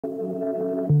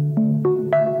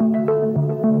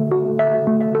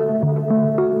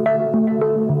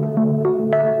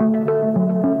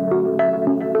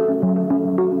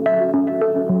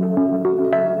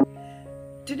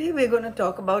to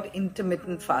talk about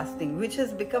intermittent fasting, which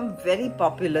has become very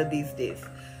popular these days.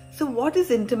 So what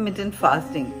is intermittent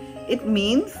fasting? It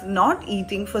means not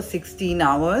eating for 16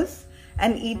 hours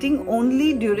and eating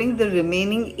only during the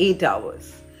remaining 8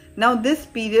 hours. Now this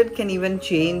period can even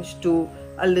change to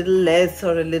a little less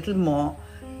or a little more,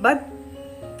 but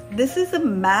this is a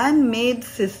man-made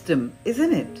system,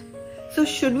 isn't it? So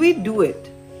should we do it?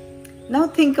 Now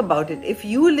think about it. If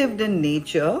you lived in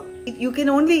nature, you can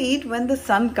only eat when the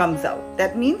sun comes out.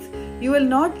 That means you will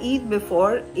not eat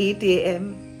before 8 a.m.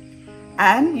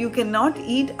 and you cannot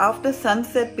eat after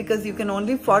sunset because you can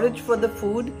only forage for the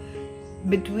food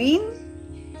between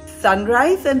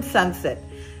sunrise and sunset.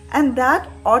 And that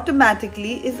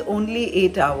automatically is only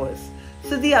 8 hours.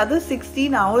 So the other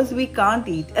 16 hours we can't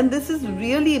eat. And this is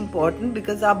really important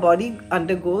because our body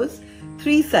undergoes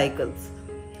 3 cycles.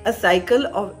 A cycle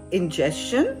of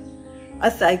ingestion,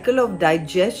 a cycle of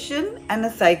digestion, and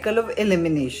a cycle of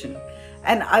elimination.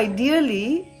 And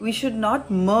ideally, we should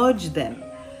not merge them.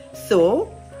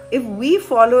 So, if we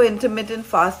follow intermittent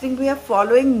fasting, we are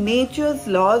following nature's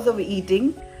laws of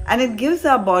eating, and it gives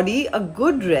our body a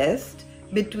good rest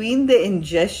between the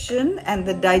ingestion and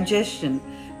the digestion.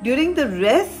 During the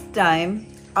rest time,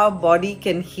 our body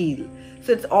can heal.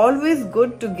 So it's always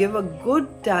good to give a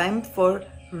good time for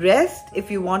rest if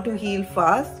you want to heal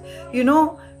fast. You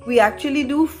know, we actually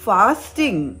do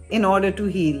fasting in order to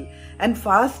heal. And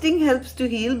fasting helps to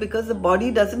heal because the body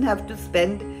doesn't have to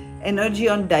spend energy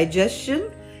on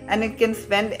digestion and it can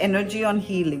spend energy on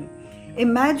healing.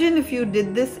 Imagine if you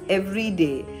did this every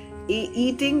day,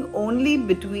 eating only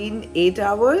between 8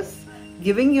 hours,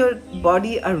 giving your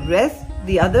body a rest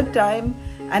the other time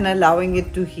and allowing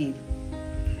it to heal.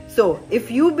 So if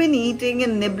you've been eating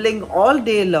and nibbling all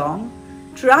day long,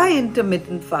 try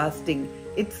intermittent fasting.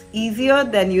 It's easier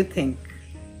than you think.